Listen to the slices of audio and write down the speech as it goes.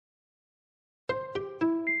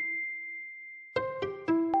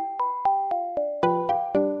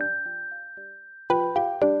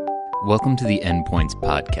Welcome to the Endpoints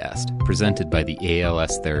podcast, presented by the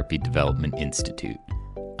ALS Therapy Development Institute.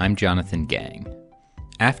 I'm Jonathan Gang.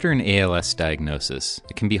 After an ALS diagnosis,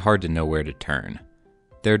 it can be hard to know where to turn.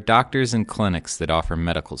 There are doctors and clinics that offer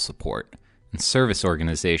medical support, and service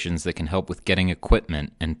organizations that can help with getting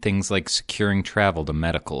equipment and things like securing travel to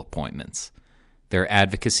medical appointments. There are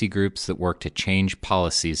advocacy groups that work to change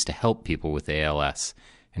policies to help people with ALS,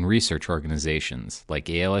 and research organizations like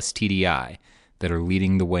ALS TDI that are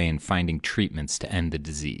leading the way in finding treatments to end the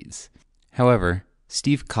disease. However,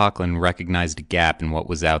 Steve Coughlin recognized a gap in what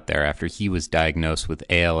was out there after he was diagnosed with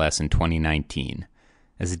ALS in 2019.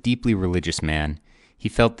 As a deeply religious man, he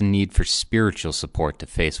felt the need for spiritual support to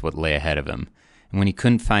face what lay ahead of him, and when he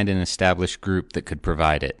couldn't find an established group that could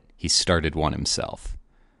provide it, he started one himself.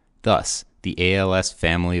 Thus, the ALS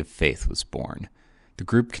Family of Faith was born. The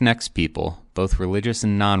group connects people, both religious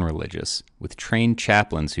and non-religious, with trained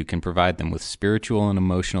chaplains who can provide them with spiritual and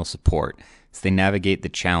emotional support as they navigate the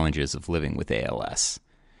challenges of living with ALS.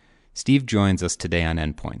 Steve joins us today on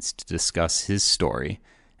Endpoints to discuss his story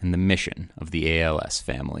and the mission of the ALS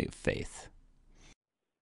Family of Faith.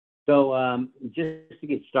 So just to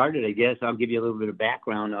get started, I guess I'll give you a little bit of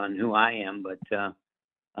background on who I am, but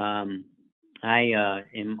I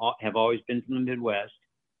have always been from the Midwest.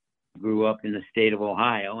 Grew up in the state of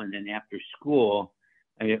Ohio, and then after school,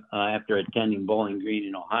 after attending Bowling Green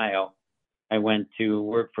in Ohio, I went to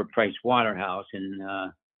work for Price Waterhouse in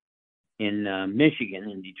Michigan,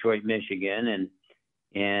 in Detroit, Michigan,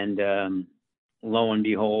 and lo and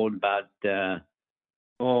behold, probably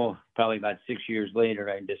about 6 years later,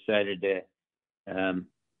 I decided to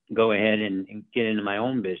go ahead and get into my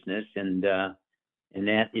own business, and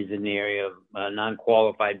that is in the area of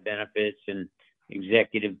non-qualified benefits and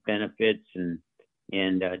executive benefits and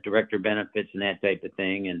director benefits and that type of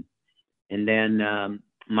thing, and then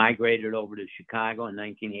migrated over to Chicago in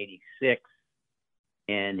 1986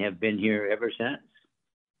 and have been here ever since.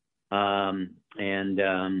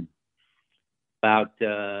 About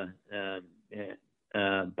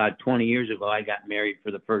 20 years ago, I got married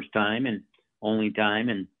for the first time and only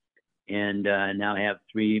time, and now have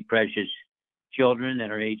three precious children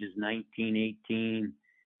that are ages 19, 18,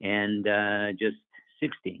 and just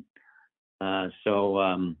 16. Then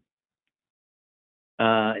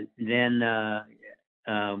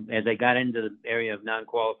as I got into the area of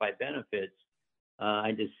non-qualified benefits,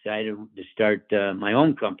 I decided to start my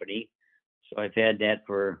own company. So I've had that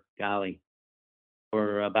for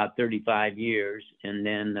about 35 years, and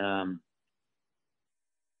then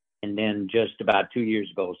just about 2 years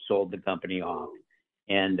ago sold the company off,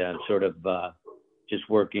 and just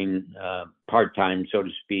working part-time, so to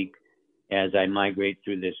speak, as I migrate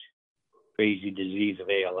through this crazy disease of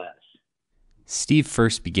ALS. Steve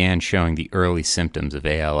first began showing the early symptoms of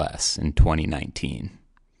ALS in 2019.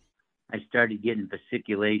 I started getting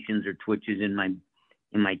fasciculations or twitches in my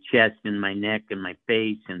chest and my neck and my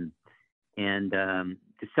face, and to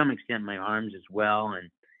some extent my arms as well.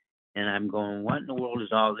 And I'm going, what in the world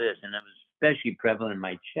is all this? And it was especially prevalent in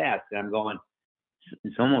my chest. And I'm going,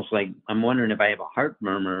 it's almost like I'm wondering if I have a heart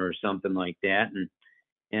murmur or something like that. And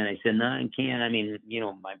I said, no, I can't. I mean,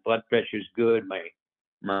 my blood pressure's good. My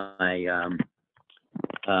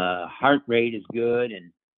heart rate is good.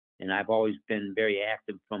 And I've always been very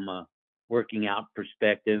active from a working out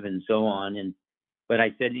perspective and so on. But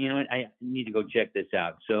I said, I need to go check this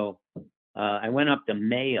out. So I went up to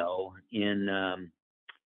Mayo in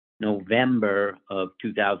November of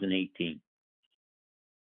 2018.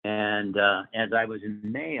 And as I was in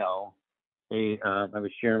Mayo, I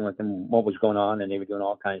was sharing with them what was going on, and they were doing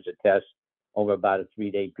all kinds of tests over about a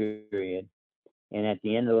 3-day period. And at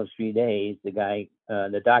the end of those 3 days, the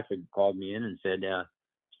doctor called me in and said,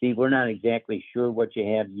 Steve, we're not exactly sure what you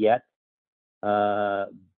have yet,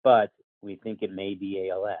 but we think it may be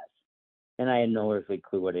ALS. And I had no earthly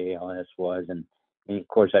clue what ALS was. And of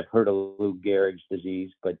course, I've heard of Lou Gehrig's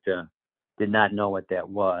disease, but did not know what that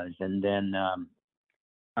was. And then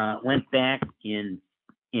went back in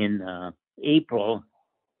April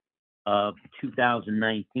of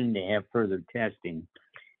 2019 to have further testing.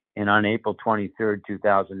 And on April 23rd,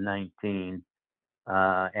 2019,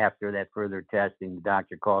 after that further testing, the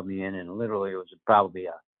doctor called me in, and literally it was probably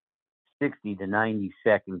a 60 to 90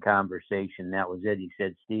 second conversation. That was it. He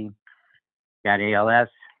said, Steve, got ALS,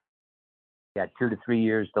 got 2 to 3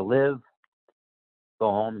 years to live. Go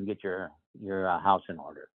home and get your house in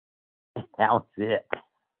order. That was it.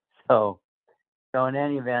 So in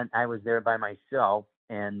any event, I was there by myself,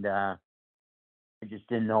 and I just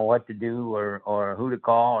didn't know what to do or who to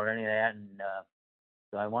call or any of that. And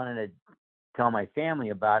so I wanted to tell my family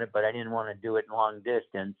about it, but I didn't want to do it long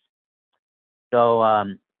distance. So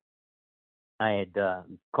had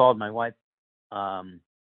called my wife and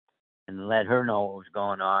let her know what was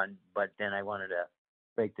going on, but then I wanted to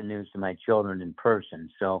break the news to my children in person.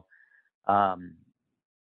 So, um,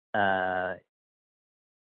 uh,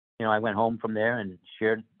 I went home from there and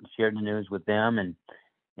shared the news with them,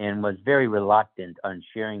 and was very reluctant on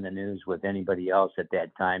sharing the news with anybody else at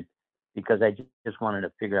that time, because I just wanted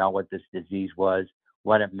to figure out what this disease was,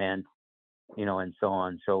 what it meant, and so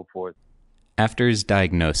on and so forth. After his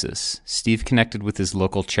diagnosis, Steve connected with his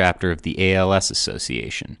local chapter of the ALS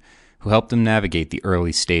Association, who helped him navigate the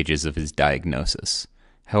early stages of his diagnosis.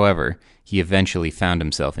 However, he eventually found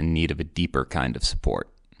himself in need of a deeper kind of support.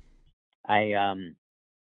 I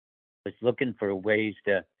was looking for ways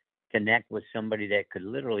to connect with somebody that could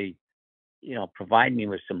literally, provide me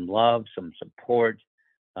with some love, some support,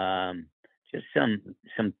 just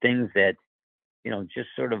some things that, just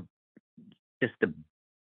sort of just to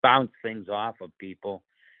bounce things off of people,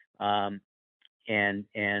 um, and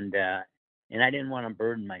I didn't want to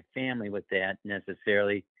burden my family with that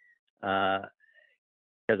necessarily,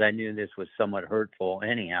 because I knew this was somewhat hurtful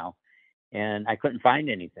anyhow, and I couldn't find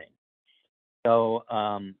anything. So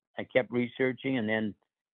I kept researching, and then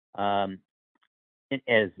um,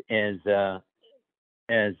 as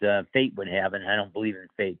fate would have it, I don't believe in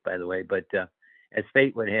fate, by the way, but as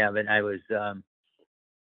fate would have it, I was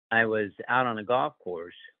out on a golf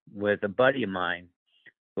course with a buddy of mine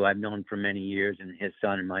who I've known for many years, and his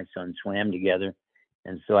son and my son swam together,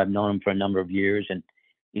 and so I've known him for a number of years, and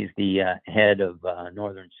he's the head of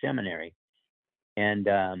Northern Seminary, and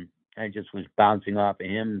I just was bouncing off of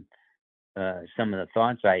him some of the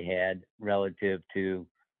thoughts I had relative to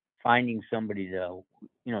finding somebody to,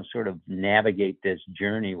 sort of navigate this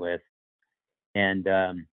journey with. And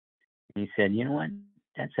he said, "You know what?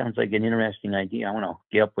 That sounds like an interesting idea. I want to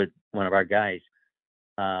get up with one of our guys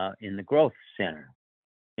in the growth center."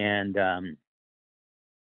 And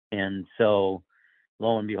so,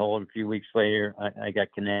 lo and behold, a few weeks later, I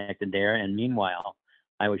got connected there. And meanwhile,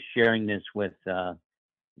 I was sharing this with the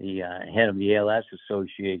head of the ALS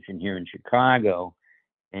Association here in Chicago,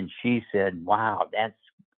 and she said, "Wow, that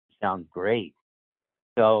sounds great."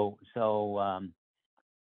 So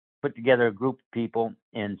put together a group of people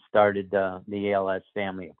and started the ALS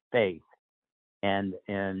Family of Faith. And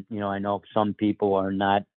I know some people are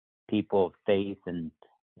not people of faith, and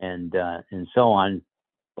so on,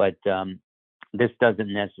 but this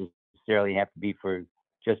doesn't necessarily have to be for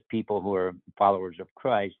just people who are followers of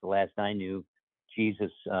Christ. The last I knew,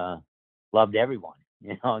 Jesus loved everyone,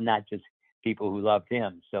 not just people who loved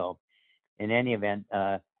him. So in any event,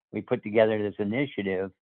 we put together this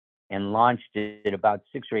initiative and launched it about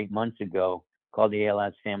 6 or 8 months ago, called the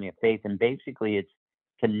ALS Family of Faith. And basically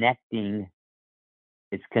connecting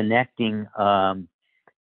it's connecting uh,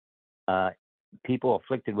 people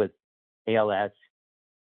afflicted with ALS,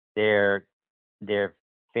 their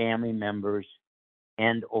family members,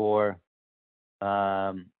 and or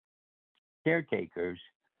um, caretakers,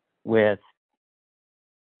 with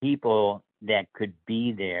people that could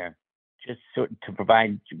be there just to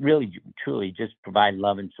provide, really truly just provide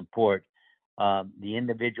love and support. The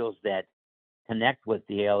individuals that connect with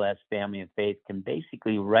the ALS Family of Faith can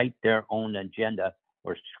basically write their own agenda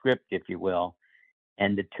or script, if you will,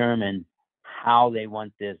 and determine how they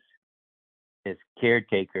want this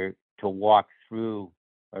caretaker to walk through,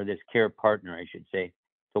 or this care partner, I should say,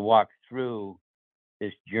 to walk through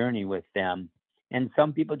this journey with them. And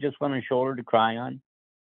some people just want a shoulder to cry on.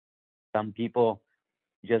 Some people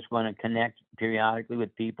just want to connect periodically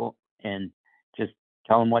with people and just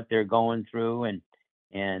tell them what they're going through, and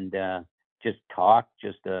just talk,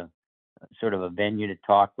 just a sort of a venue to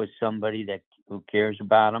talk with somebody who cares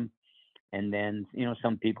about them. And then,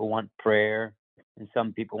 some people want prayer, and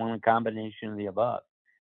some people want a combination of the above.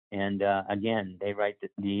 And again, they write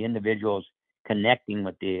the individuals connecting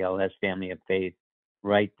with the ALS Family of Faith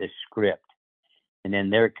write the script, and then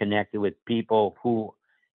they're connected with people who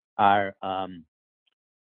are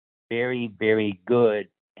very, very good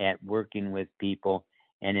at working with people.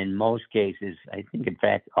 And in most cases, I think, in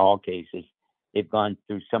fact, all cases, they've gone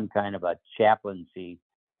through some kind of a chaplaincy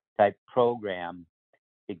type program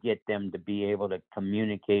to get them to be able to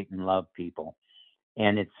communicate and love people.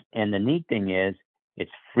 And the neat thing is,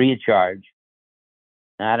 it's free of charge,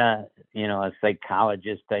 not a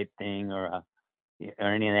psychologist type thing, or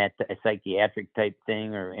any of that, a psychiatric type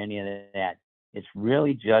thing, or any of that. It's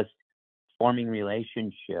really just forming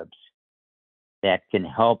relationships that can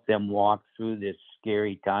help them walk through this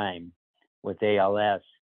scary time with ALS,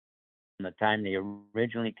 from the time they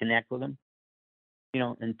originally connect with them,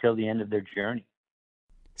 until the end of their journey.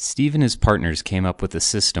 Steve and his partners came up with a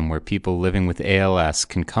system where people living with ALS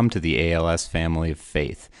can come to the ALS family of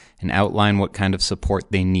faith and outline what kind of support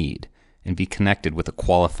they need and be connected with a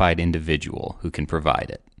qualified individual who can provide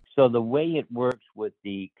it. So the way it works with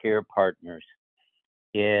the care partners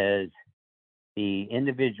is the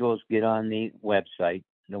individuals get on the website,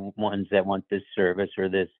 the ones that want this service or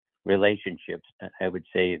this relationship. I would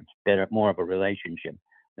say it's better, more of a relationship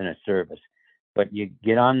than a service. But you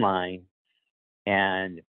get online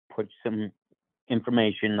and put some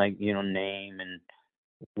information like, name and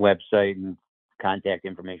website and contact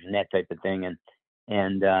information, that type of thing.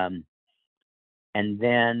 And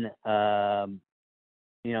then,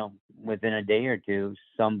 within a day or two,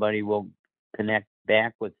 somebody will connect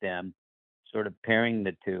back with them, sort of pairing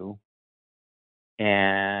the two.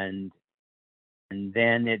 And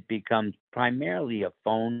then it becomes primarily a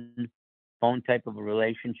phone type of a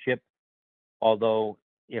relationship. Although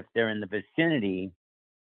if they're in the vicinity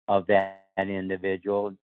of that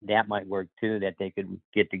individual, that might work too, that they could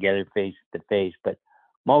get together face to face. But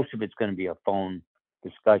most of it's going to be a phone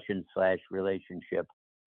discussion / relationship.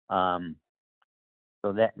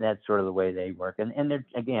 So that's sort of the way they work. And they're,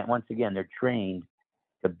 once again, they're trained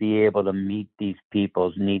to be able to meet these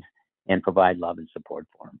people's needs and provide love and support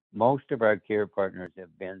for them. Most of our care partners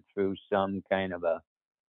have been through some kind of a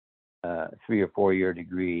 3 or 4 year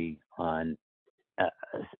degree on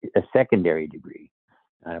a secondary degree,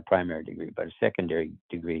 not a primary degree, but a secondary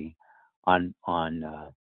degree on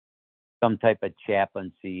some type of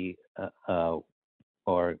chaplaincy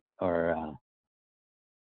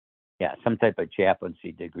some type of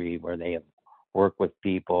chaplaincy degree where they have worked with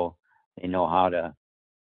people. They know how to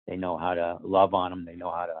love on them. They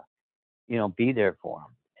know how to be there for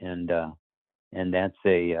them. And that's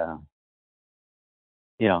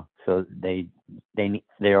so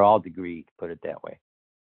they're all degreed, to put it that way.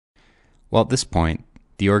 Well, at this point,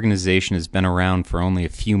 the organization has been around for only a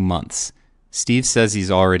few months. Steve says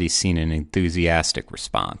he's already seen an enthusiastic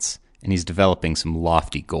response, and he's developing some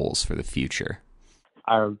lofty goals for the future.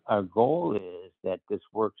 Our goal is that this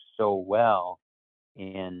works so well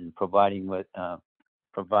in providing, and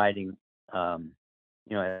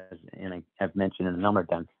I've mentioned it a number of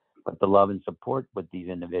times, but the love and support with these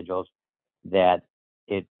individuals, that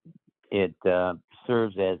it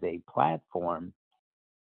serves as a platform,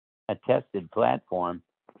 a tested platform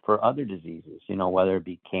for other diseases, whether it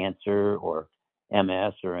be cancer or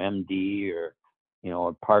MS or MD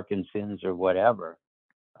or Parkinson's or whatever,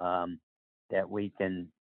 that we can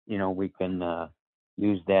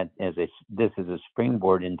use that as a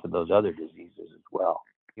springboard into those other diseases as well.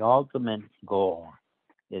 The ultimate goal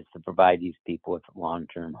is to provide these people with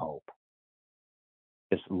long-term hope.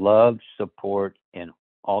 Just love, support, and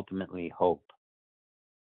ultimately hope.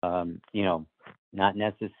 Not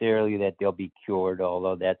necessarily that they'll be cured,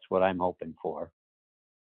 although that's what I'm hoping for.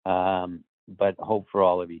 But hope for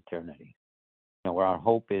all of eternity. Where our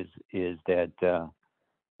hope is that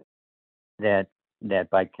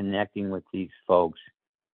by connecting with these folks,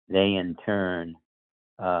 they in turn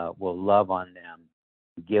will love on them,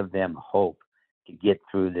 give them hope to get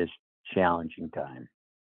through this challenging time.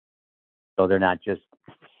 So they're not just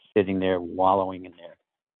sitting there wallowing in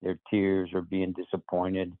their tears or being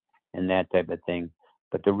disappointed and that type of thing,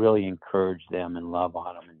 but to really encourage them and love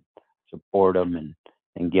on them and support them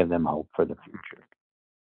and give them hope for the future.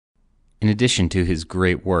 In addition to his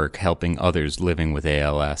great work helping others living with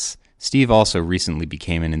ALS, Steve also recently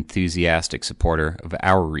became an enthusiastic supporter of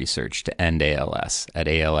our research to end ALS at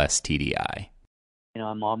ALS TDI.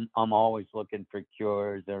 I'm always looking for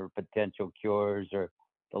cures or potential cures or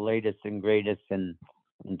the latest and greatest and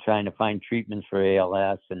trying to find treatments for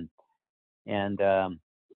ALS. And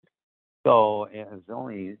so it was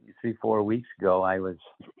only 3-4 weeks ago I was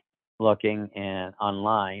looking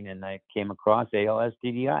online and I came across ALS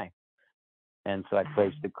TDI. And so I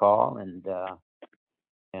placed a call and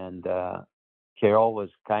Carol was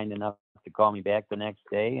kind enough to call me back the next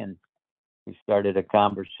day, and we started a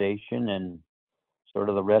conversation, and sort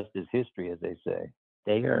of the rest is history, as they say.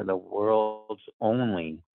 They are the world's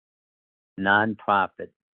only nonprofit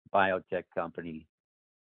biotech company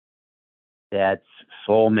that's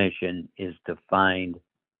sole mission is to find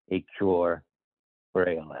a cure for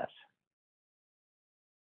ALS.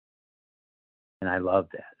 And I love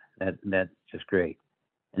that. That's just great.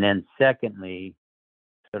 And then secondly,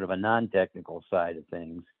 sort of a non-technical side of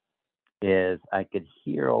things, is I could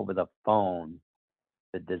hear over the phone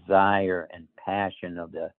the desire and passion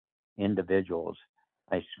of the individuals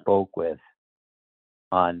I spoke with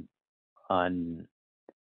on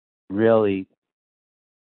really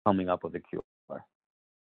coming up with a cure.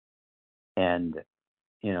 And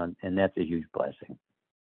and that's a huge blessing.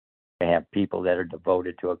 to have people that are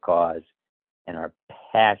devoted to a cause and are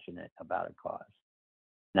passionate about a cause,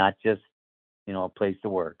 not just, a place to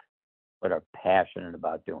work, but are passionate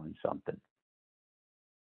about doing something.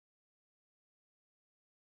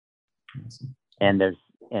 Awesome. And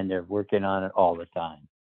they're working on it all the time.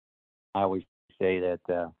 I always say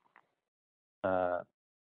that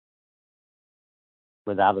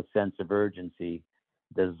without a sense of urgency,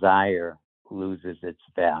 desire loses its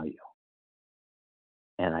value.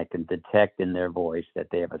 And I can detect in their voice that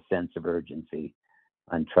they have a sense of urgency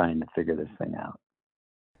on trying to figure this thing out.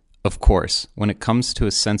 Of course, when it comes to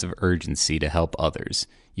a sense of urgency to help others,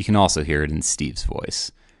 you can also hear it in Steve's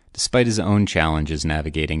voice. Despite his own challenges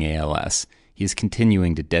navigating ALS, he is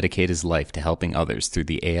continuing to dedicate his life to helping others through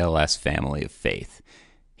the ALS family of faith.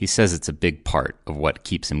 He says it's a big part of what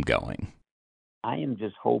keeps him going. I am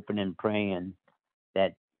just hoping and praying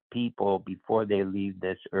that people, before they leave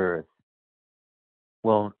this earth,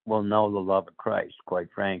 will know the love of Christ, quite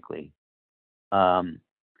frankly, and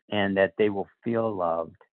that they will feel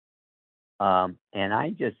loved. And I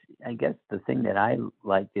guess the thing that I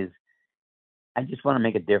like is I just want to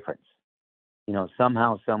make a difference.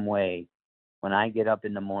 Somehow, some way, when I get up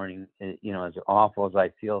in the morning, as awful as I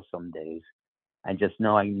feel some days, I just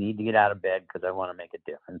know I need to get out of bed because I want to make a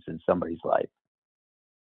difference in somebody's life.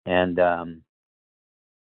 And,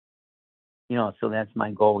 so that's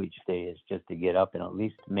my goal each day, is just to get up and at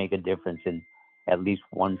least make a difference in at least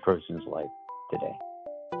one person's life today.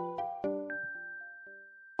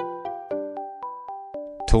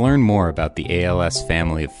 To learn more about the ALS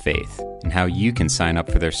Family of Faith and how you can sign up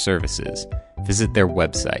for their services, visit their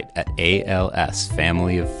website at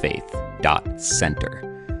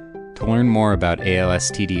alsfamilyoffaith.center. To learn more about ALS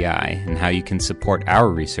TDI and how you can support our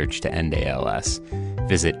research to end ALS,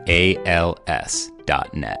 visit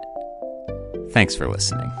als.net. Thanks for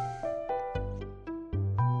listening.